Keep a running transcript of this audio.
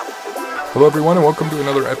Hello everyone and welcome to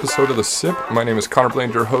another episode of The Sip. My name is Connor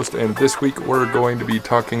Bland, your host, and this week we're going to be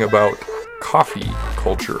talking about coffee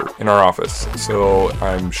culture in our office. So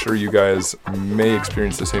I'm sure you guys may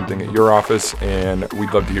experience the same thing at your office, and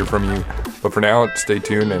we'd love to hear from you. But for now, stay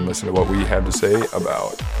tuned and listen to what we have to say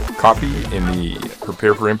about coffee in the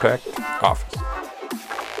Prepare for Impact office.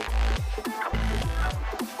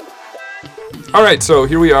 All right, so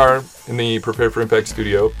here we are in the Prepare for Impact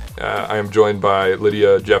studio. I am joined by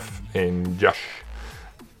Lydia, Jeff, and Josh.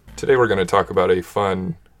 Today we're going to talk about a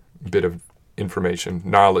fun bit of information,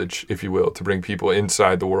 knowledge, if you will, to bring people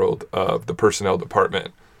inside the world of the personnel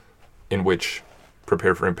department in which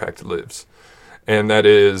Prepare for Impact lives. And that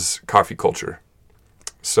is coffee culture.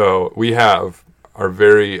 So we have our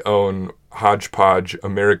very own hodgepodge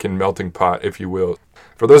American melting pot, if you will.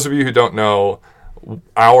 For those of you who don't know,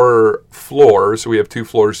 our floors, we have two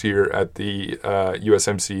floors here at the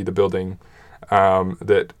USMC, the building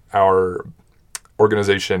that our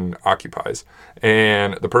organization occupies.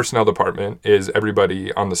 And the personnel department is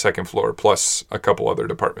everybody on the second floor, plus a couple other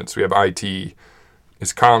departments. We have IT,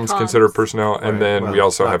 is comms considered personnel, and then we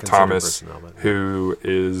also have Thomas, who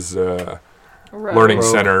is learning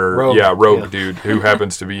center, rogue dude, who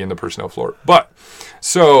happens to be in the personnel floor. But,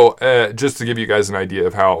 so, just to give you guys an idea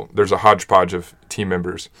of how there's a hodgepodge of team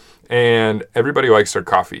members, and everybody likes their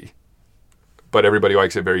coffee, but everybody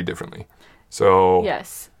likes it very differently. So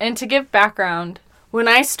yes, and to give background, when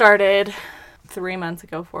I started 4 months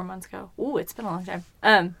ago, ooh, it's been a long time.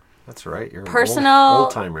 That's right, you're personnel an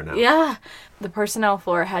old timer now. Yeah, the personnel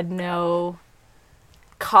floor had no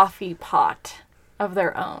coffee pot of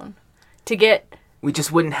their own. We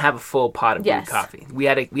just wouldn't have a full pot of brewed coffee. We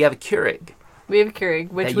have a Keurig. We have a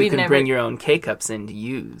Keurig, which we never... You can bring your own K-cups in to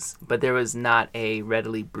use, but there was not a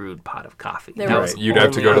readily brewed pot of coffee. You'd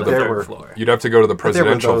have to go to the third floor. You'd have to go to the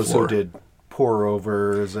presidential floor. There were those floor. who did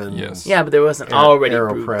pour-overs and... Yes. Yeah, but there wasn't already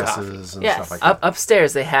brewed coffee. And stuff like that.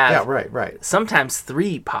 Upstairs they have... Yeah, right. Sometimes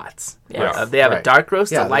 3 pots. Yes. They have a dark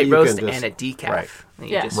roast, a light roast, and a decaf.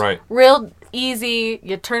 Right. Real easy.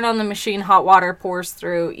 You turn on the machine, hot water pours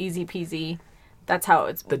through, easy peasy. That's how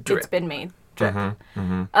it's been made. Drip.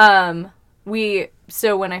 Mm-hmm.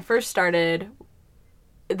 So when I first started,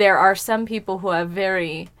 there are some people who have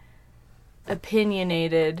very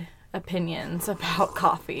opinionated opinions about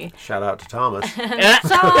coffee. Shout out to Thomas.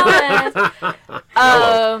 Thomas!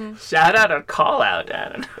 Shout out or call out,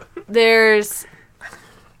 Adam.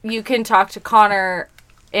 You can talk to Connor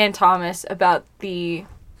and Thomas about the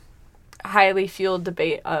highly fueled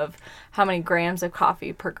debate of how many grams of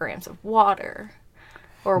coffee per grams of water.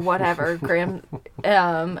 Or whatever and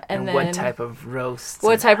then what type of roast?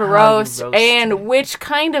 And which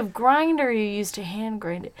kind of grinder you use to hand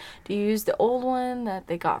grind it? Do you use the old one that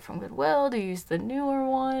they got from Goodwill? Do you use the newer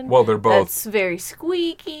one? Well, they're both. That's very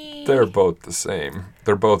squeaky. They're both the same.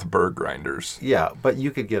 They're both burr grinders. Yeah, but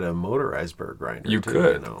you could get a motorized burr grinder. You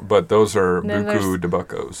could, but those are buku de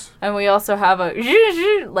buckos. And we also have a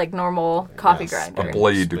like normal coffee grinder. A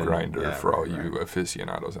blade grinder for all you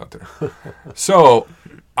aficionados out there. So,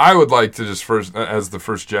 I would like to just first, as the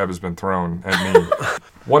first jab has been thrown at me,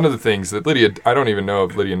 one of the things that Lydia, I don't even know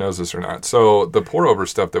if Lydia knows this or not. So the pour over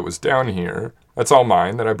stuff that was down here, that's all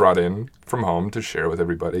mine that I brought in from home to share with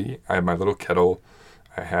everybody. I have my little kettle,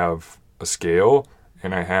 I have a scale,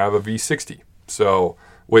 and I have a V60. So,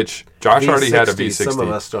 which Josh already had a V60. Some of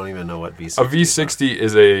us don't even know what V60 is. A V60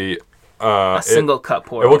 is a single cup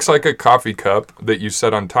pour. It looks like a coffee cup that you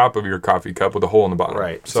set on top of your coffee cup with a hole in the bottom.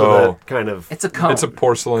 Right. So that kind of... It's a cone. It's a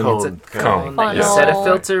porcelain cone. That you set a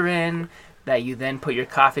filter in, that you then put your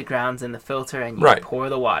coffee grounds in the filter, and you pour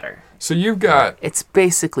the water. So you've got... It's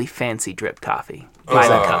basically fancy drip coffee by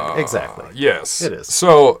the cup. Exactly. Yes. It is.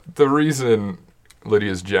 So the reason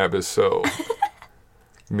Lydia's jab is so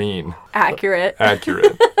mean... Accurate.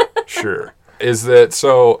 Sure. Is that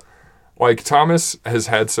so... Like, Thomas has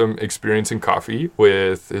had some experience in coffee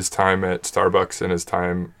with his time at Starbucks and his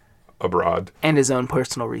time abroad. And his own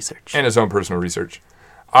personal research.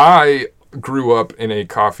 I grew up in a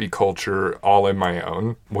coffee culture all in my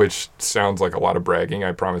own, which sounds like a lot of bragging.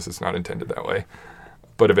 I promise it's not intended that way,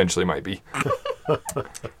 but eventually might be.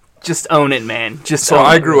 Just own it, man.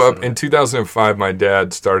 I grew up in 2005. My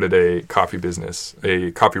dad started a coffee business,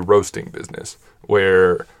 a coffee roasting business,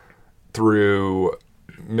 where through...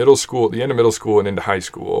 middle school, the end of middle school and into high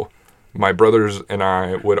school, my brothers and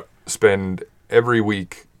I would spend every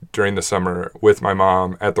week during the summer with my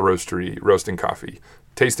mom at the roastery roasting coffee,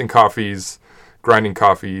 tasting coffees, grinding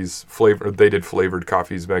coffees, they did flavored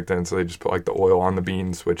coffees back then, so they just put like the oil on the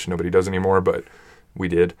beans, which nobody does anymore, but We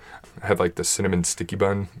did. I had like the cinnamon sticky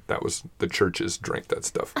bun. That was the churches drank that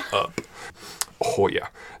stuff up. Oh yeah.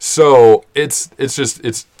 So it's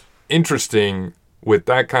interesting with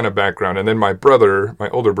that kind of background. And then my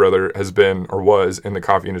older brother has been or was in the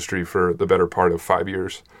coffee industry for the better part of 5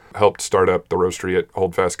 years. Helped start up the roastery at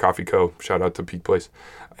Holdfast Coffee Co. Shout out to Peak Place.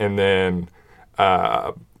 And then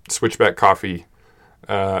Switchback Coffee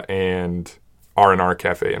and R&R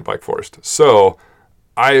Cafe in Black Forest. So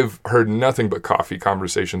I've heard nothing but coffee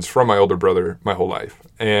conversations from my older brother my whole life,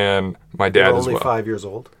 and my dad You're as well. only 5 years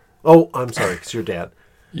old? Oh, I'm sorry, it's your dad.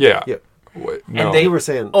 Yeah. Yep. Wait, And no. they You were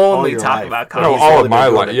saying only all your talk life. about coffee. No, He's all only of my been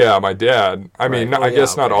doing life. it. Yeah, my dad. I mean, Right. Oh, I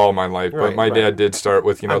guess yeah, not okay. all my life, but Right, my right. dad did start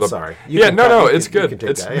with, I'm the... sorry. Yeah, can no, cut- no, you it's can- you good. can take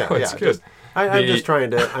It's, that. Yeah, it's yeah, good. I'm just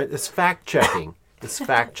trying to... it's fact-checking. It's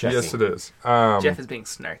fact-checking. Yes, it is. Jeff is being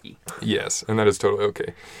snarky. Yes, and that is totally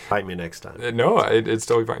okay. Fight me next time. No, it's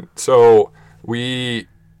totally fine. So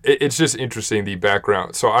it's just interesting, the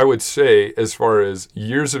background. So I would say, as far as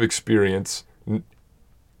years of experience,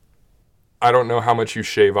 I don't know how much you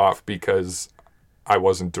shave off because I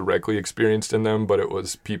wasn't directly experienced in them, but it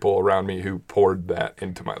was people around me who poured that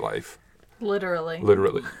into my life.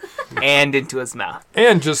 Literally. And into his mouth.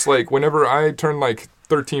 And just like whenever I turned like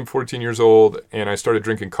 13, 14 years old and I started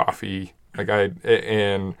drinking coffee,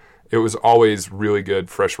 and it was always really good,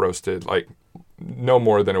 fresh roasted, like no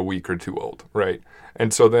more than a week or two old, right?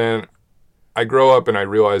 And so then I grow up and I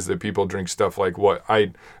realize that people drink stuff like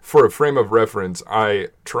for a frame of reference, I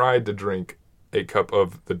tried to drink a cup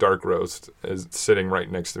of the dark roast is sitting right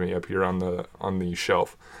next to me up here on the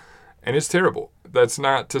shelf. And it's terrible. That's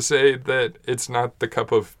not to say that it's not the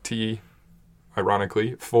cup of tea,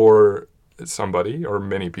 ironically, for somebody or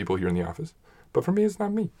many people here in the office. But for me, it's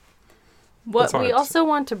not me. What we also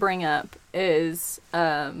want to bring up is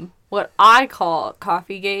what I call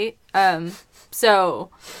Coffeegate. So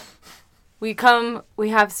we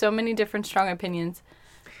have so many different strong opinions.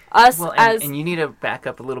 And you need to back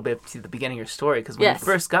up a little bit to the beginning of your story, because when you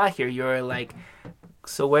first got here, you were like,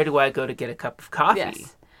 so where do I go to get a cup of coffee?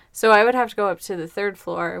 Yes. So I would have to go up to the third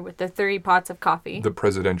floor with the 3 pots of coffee. The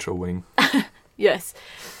presidential wing. Yes.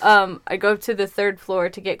 I go up to the third floor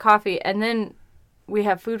to get coffee, and then we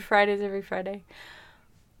have food Fridays every Friday.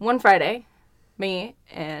 One Friday, me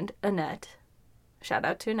and Annette, shout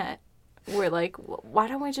out to Annette, we're like, why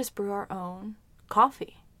don't we just brew our own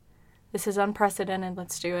coffee? This is unprecedented.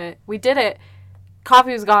 Let's do it. We did it.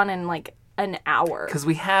 Coffee was gone in like an hour. Because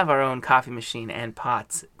we have our own coffee machine and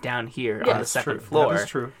pots down here on the second floor. That is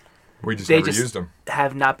true. We just They never just used them.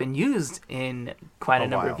 have not been used in quite a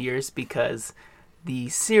number of while. years because the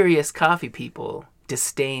serious coffee people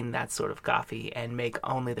disdain that sort of coffee and make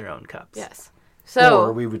only their own cups. Yes. So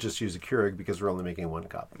Or we would just use a Keurig because we're only making 1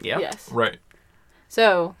 cup. Yep. yes. Right.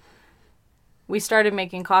 So we started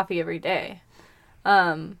making coffee every day.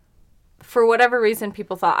 For whatever reason,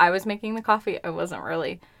 people thought I was making the coffee. I wasn't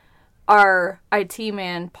really. Our IT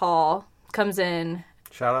man, Paul, comes in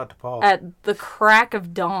Shout out to Paul. at the crack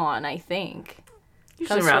of dawn, I think.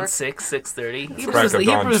 Usually Comes to around work. 6:30. He Crack brews of the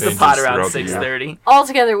dawn pot changes around throughout the year. 6:30.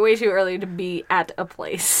 Altogether, way too early to be at a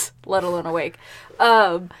place, let alone awake.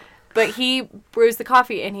 But he brews the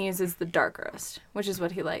coffee and he uses the dark roast, which is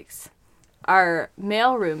what he likes. Our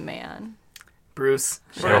mailroom man, Bruce,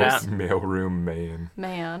 shout out. Mailroom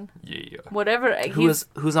man. Yeah. whatever, Who's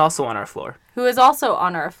also on our floor. who is also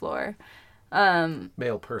on our floor,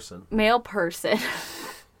 Male person. male person.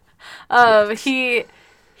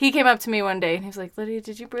 He came up to me one day and he was like, Lydia,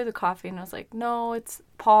 did you brew the coffee? And I was like, no, it's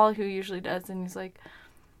Paul who usually does. And I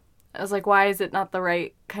was like, why is it not the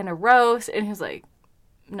right kind of roast? And he was like,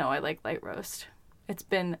 no, I like light roast.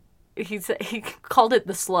 He called it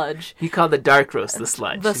the sludge. He called the dark roast the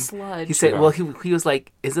sludge. The sludge. He said, Yeah. well, he was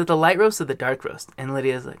like, is it the light roast or the dark roast? And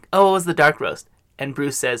Lydia's like, oh, it was the dark roast. And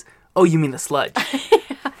Bruce says, oh, you mean the sludge?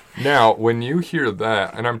 Now, when you hear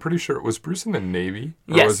that, and I'm pretty sure it was Bruce in the Navy?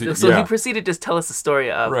 Or Yes. was he, So yeah. he proceeded to tell us the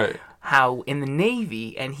story of Right. how in the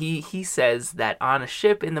Navy, and he says that on a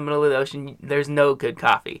ship in the middle of the ocean, there's no good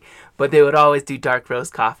coffee. But they would always do dark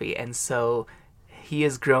roast coffee. And so he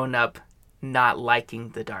has grown up not liking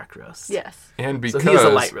the dark roast. Yes. And So because he is a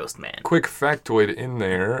light roast man. quick factoid in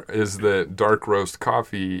there is that dark roast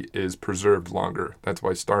coffee is preserved longer. That's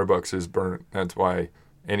why Starbucks is burnt. That's why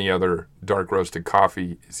any other dark roasted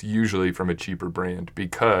coffee is usually from a cheaper brand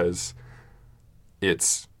because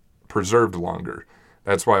it's preserved longer.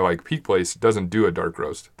 That's why like Peak Place doesn't do a dark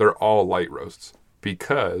roast. They're all light roasts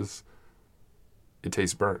because it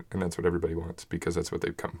tastes burnt and that's what everybody wants because that's what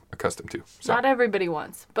they've come accustomed to. So, Not everybody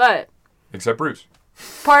wants, but except Bruce.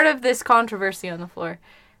 part of this controversy on the floor,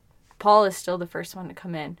 Paul is still the first one to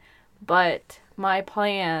come in. But my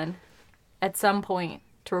plan at some point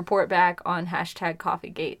to report back on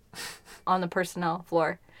 #CoffeeGate on the personnel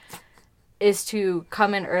floor is to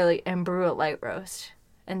come in early and brew a light roast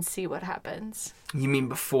and see what happens. You mean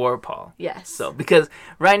before Paul? Yes. So, because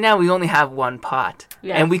right now we only have one pot.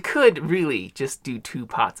 Yeah. And we could really just do 2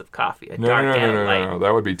 pots of coffee, a dark and a light. No.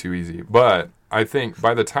 That would be too easy. But I think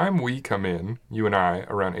by the time we come in, you and I,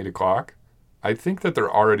 around 8 o'clock, I think that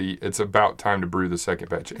it's about time to brew the second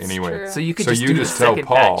batch anway. true. So you could So just you do just the tell second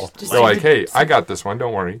Paul, batch. you're like, hey, I got this one,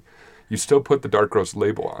 don't worry. You still put the dark roast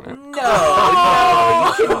label on it.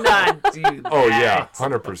 No, you cannot do that. Oh, yeah,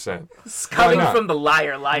 100%. It's coming Why not? from the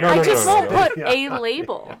liar. No, I no, just no, won't no. put a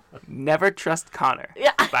label. Never trust Connor,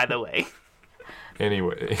 Yeah. by the way.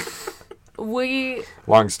 Anyway, We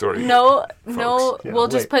long story. no, Yeah, we'll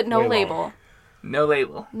just put no way long. label. No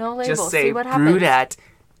label. No label. Just say See what brewed happens.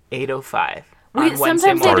 at 8:05 We, on Wednesday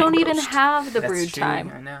sometimes they morning. don't even roast. have the That's brewed true, I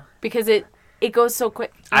time know. because it goes so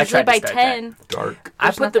quick. I Usually tried to by start 10. Dark. I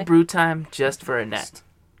There's put the nothing. brew time just for Annette,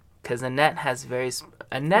 because Annette has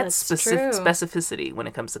Annette's That's true. specificity when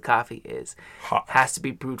it comes to coffee Hot. has to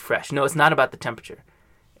be brewed fresh. No, it's not about the temperature.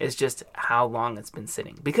 It's just how long it's been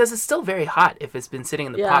sitting, because it's still very hot if it's been sitting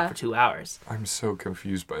in the Yeah. pot for 2 hours. I'm so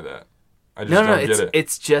confused by that. I just No, don't get it.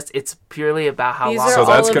 it's purely about how These long. are So all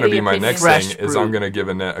that's of going to the be my opinions. next Fresh thing is I'm brewed. going to give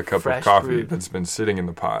Annette a cup Fresh of coffee brewed. that's been sitting in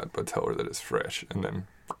the pot, but tell her that it's fresh and then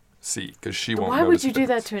see, because she won't Why would notice you the do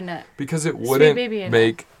that difference. to Annette? Because it baby wouldn't Annette.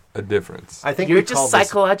 make a difference. I think You're we just call this-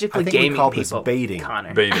 psychologically I think we gaming call people. this baiting.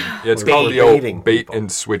 Connor. Baiting. Yeah, it's We're called the baiting old bait people.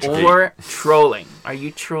 and switch gate. Or trolling. Are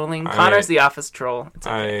you trolling? Connor's the office troll. It's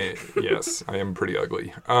okay. Yes, I am pretty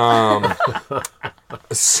ugly.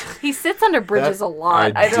 He sits under bridges a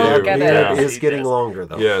lot. I I don't do, get beard yeah. it. is getting longer,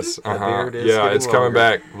 though. Yes, The beard is yeah, getting it's coming longer.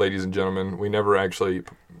 back, ladies and gentlemen. We never actually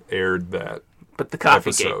aired that But the coffee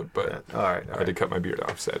episode, but All right. I had to cut my beard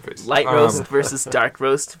off. Sad face. game. Light roast versus dark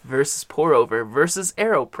roast versus pour over versus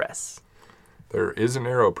AeroPress. There is an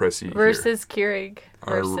AeroPress here. Versus Keurig.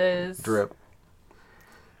 Our Versus Drip.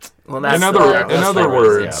 Well, In that's other, the- in that's other the-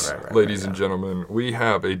 words, Yeah, right, ladies right, and gentlemen, we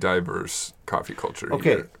have a diverse coffee culture Okay,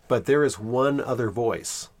 here. but there is one other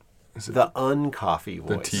voice. Is it The uncoffee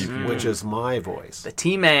voice, tea voice. which is my voice. the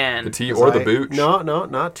T-Man. the tea or the I- booch? No,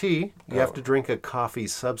 not tea. You have Oh. to drink a coffee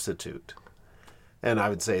substitute. And I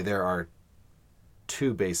would say there are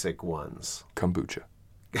 2 basic ones. Kombucha.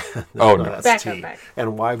 Oh, no. That's Back tea. up, back.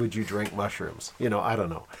 And why would you drink mushrooms? I don't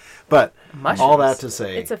know. But Mushrooms? all that to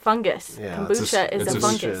say, It's a fungus. Yeah, it's Kombucha a- is It's a a,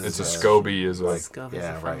 fungus. it's a Uh, SCOBY is like Scobies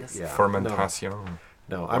yeah, of right, fungus. yeah. fermentation.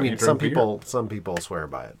 No, Why I do mean you some drink beer? people swear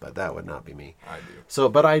by it, but that would not be me. I do. So,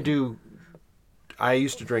 but I do. I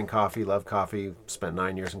used to drink coffee, love coffee. Spent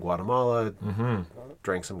 9 years in Guatemala.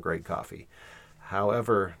 Drank some great coffee.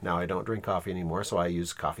 However, now I don't drink coffee anymore, so I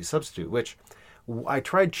use coffee substitute. Which I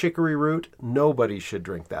tried chicory root. Nobody should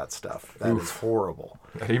drink that stuff. That is horrible.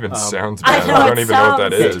 That even sounds I bad. know, I don't it even know what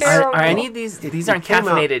that sounds is. terrible. Are any of these It aren't came out-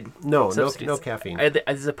 caffeinated? No substitutes. caffeine.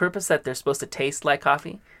 Is the purpose that they're supposed to taste like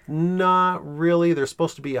coffee? Not really. There's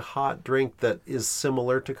supposed to be a hot drink that is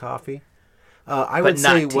similar to coffee. I But would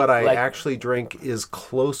say not tea, what I like- actually drink is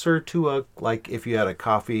closer to a, like if you had a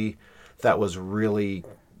coffee that was really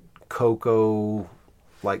cocoa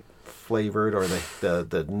like flavored, or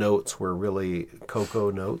the notes were really cocoa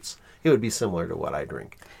notes, it would be similar to what I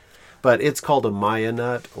drink. But it's called a Maya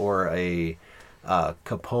nut or a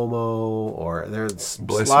Capomo, or there's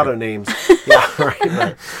Bless a lot you. of names. Yeah,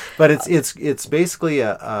 right. But it's basically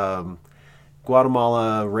a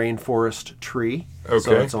Guatemala rainforest tree. So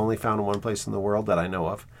Okay. it's only found in one place in the world that I know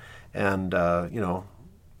of, and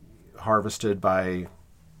harvested by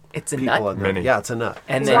It's a people. nut. Many. Yeah, it's a nut.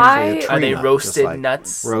 And It's then actually a Why- tree are they nut, roasted just like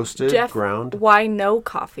nuts? Roasted, Jeff, ground. why no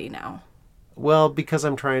coffee now? Well, because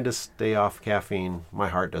I'm trying to stay off caffeine. My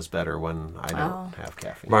heart does better when I don't Oh. have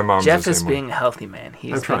caffeine. My mom's Jeff the is same being way. a healthy man.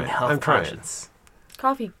 He's I'm being trying. health I'm trying. conscious.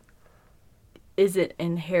 Coffee. Is it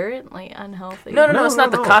inherently unhealthy? No, it's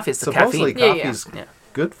not the coffee, it's the Supposedly caffeine. Yeah, coffee's yeah.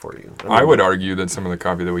 good for you. I would argue that some of the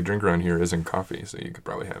coffee that we drink around here isn't coffee, so you could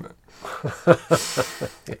probably have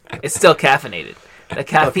it. It's still caffeinated. The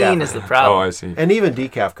caffeine is the Oh, problem. I see. And even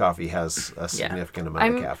decaf coffee has a significant amount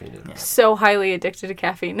I'm- of caffeine in it. So highly addicted to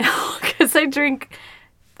caffeine now because I drink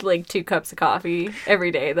like 2 cups of coffee every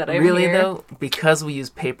day that I'm Really here. though, because we use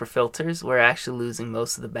paper filters, we're actually losing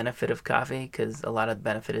most of the benefit of coffee, because a lot of the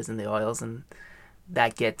benefit is in the oils and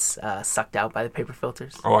that gets sucked out by the paper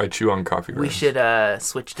filters. Oh, I chew on coffee We grounds. should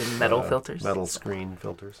switch to metal filters. Metal screen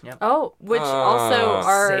filters. Yep. Oh, which also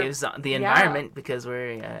are. Saves the environment because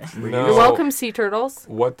we're... No, You're welcome, sea turtles.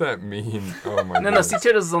 What that means? Oh my. No, goodness. sea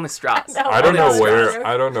turtles is only straws. No. I don't Only know straws. where.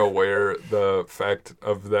 I don't know where the fact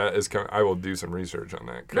of that is coming. I will do some research on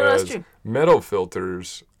that. No, that's 'cause true. metal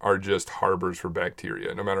filters are just harbors for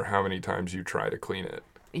bacteria. No matter how many times you try to clean it,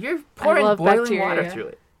 You're pouring love boiling water bacteria. through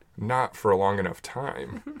it. not for a long enough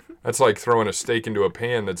time. That's like throwing a steak into a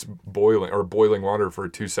pan that's boiling water for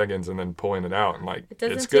 2 seconds and then pulling it out and like It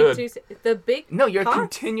doesn't it's take good. the big. No, you're pots.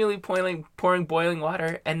 continually pouring boiling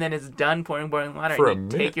water, and then it's done pouring boiling water, For a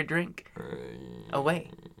and you minute. take your drink away.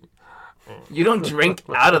 You don't drink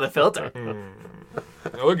out of the filter.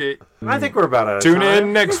 Okay. I think we're about out of Tune time.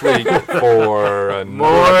 in next week for another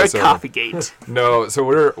More episode. Coffeegate. No,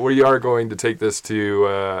 so we are going to take this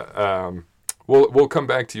to we'll come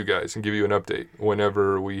back to you guys and give you an update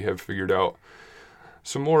whenever we have figured out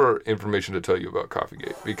some more information to tell you about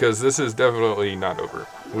Coffeegate, because this is definitely not over.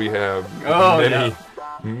 We have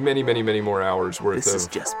many more hours worth This of has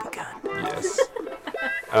just begun. yes.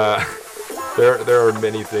 There are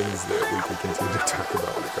many things that we could continue to talk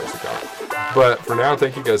about when it comes to coffee. But for now,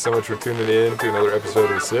 thank you guys so much for tuning in to another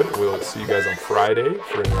episode of Sip. We'll see you guys on Friday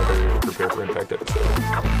for another Prepare for Impact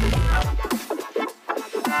episode.